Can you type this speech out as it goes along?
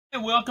Hey,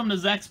 welcome to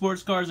Zach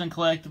Sports Cars and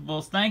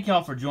Collectibles. Thank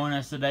y'all for joining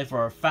us today for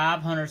our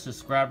 500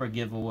 subscriber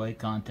giveaway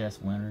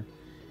contest winner.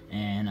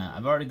 And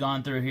I've already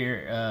gone through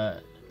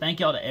here. Thank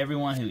y'all to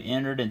everyone who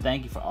entered, and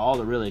thank you for all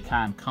the really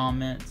kind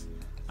comments.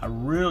 I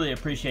really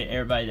appreciate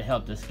everybody that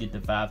helped us get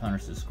to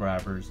 500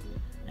 subscribers.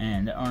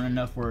 And there aren't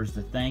enough words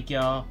to thank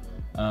y'all.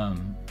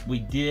 We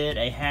did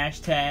a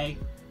hashtag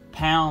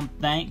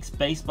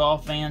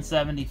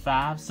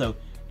 #ThanksBaseballFan75. So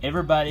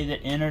everybody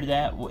that entered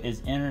that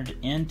is entered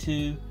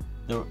into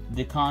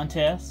the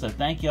contest. So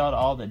thank y'all to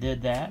all that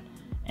did that.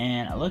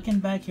 And looking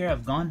back here,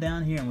 I've gone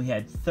down here and we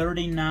had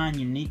 39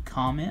 unique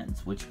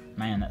comments, which,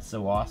 man, that's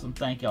so awesome.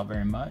 Thank y'all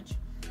very much.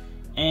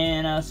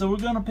 And so we're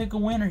gonna pick a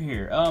winner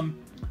here.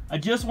 I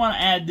just want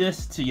to add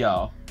this to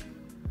y'all.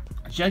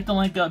 Check the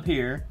link up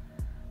here.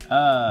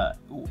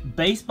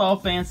 Baseball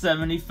Fan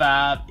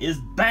 75 is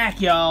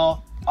back,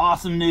 y'all.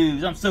 Awesome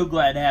news. I'm so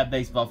glad to have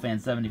Baseball Fan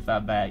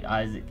 75 back,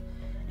 Isaac.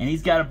 And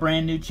he's got a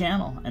brand new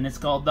channel, and it's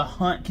called The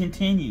Hunt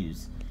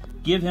Continues.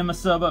 Give him a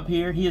sub up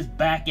here. He is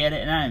back at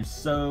it, and I am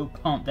so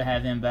pumped to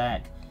have him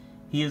back.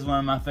 He is one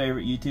of my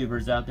favorite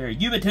YouTubers out there.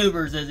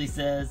 YouTubers, as he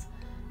says.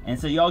 And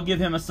so y'all give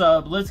him a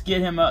sub. Let's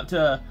get him up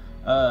to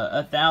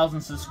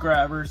 1,000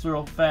 subscribers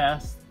real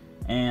fast.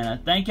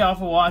 And thank y'all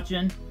for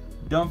watching.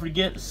 Don't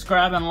forget to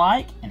subscribe and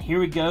like. And here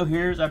we go.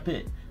 Here's our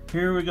pick.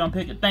 Here we're going to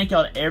pick it. Thank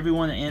y'all to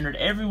everyone that entered.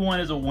 Everyone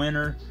is a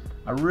winner.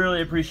 I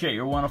really appreciate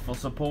your wonderful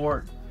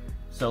support.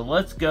 So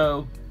let's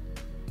go.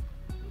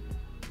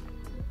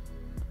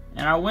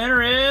 And our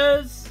winner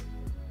is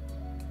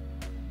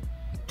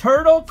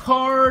Turtle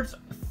Cards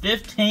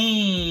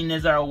 15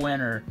 is our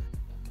winner.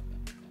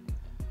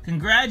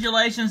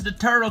 Congratulations to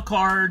Turtle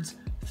Cards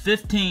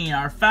 15,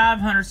 our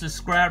 500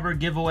 subscriber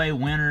giveaway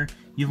winner.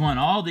 You've won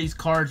all these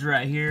cards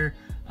right here.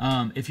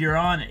 If you're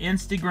on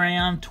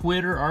Instagram,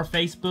 Twitter, or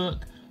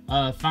Facebook,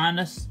 find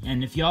us.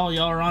 And if y'all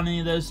are on any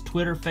of those,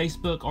 Twitter,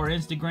 Facebook, or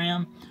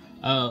Instagram,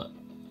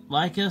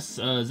 like us,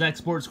 Zach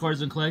Sports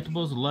Cars and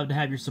Collectibles. Would love to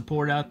have your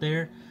support out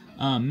there.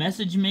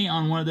 Message me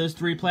on one of those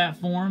 3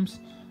 platforms,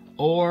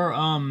 or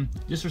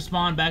just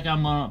respond back.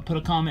 I'm gonna put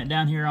a comment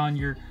down here on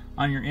your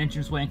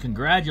entranceway. And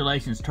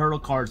congratulations, Turtle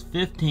Cards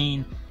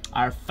 15,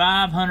 our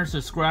 500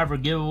 subscriber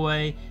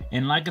giveaway.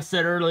 And like I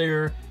said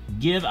earlier,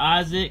 give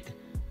Isaac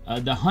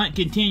the hunt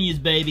continues,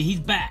 baby.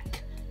 He's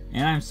back,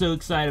 and I'm so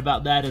excited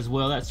about that as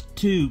well. That's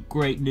 2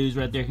 great news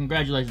right there.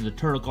 Congratulations to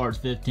Turtle Cards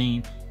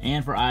 15,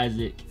 and for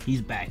Isaac,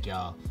 he's back,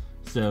 y'all.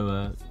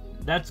 So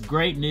that's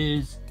great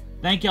news.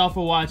 Thank y'all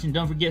for watching.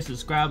 Don't forget to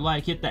subscribe,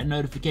 like, hit that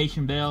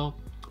notification bell.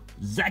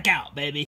 Zach out, baby.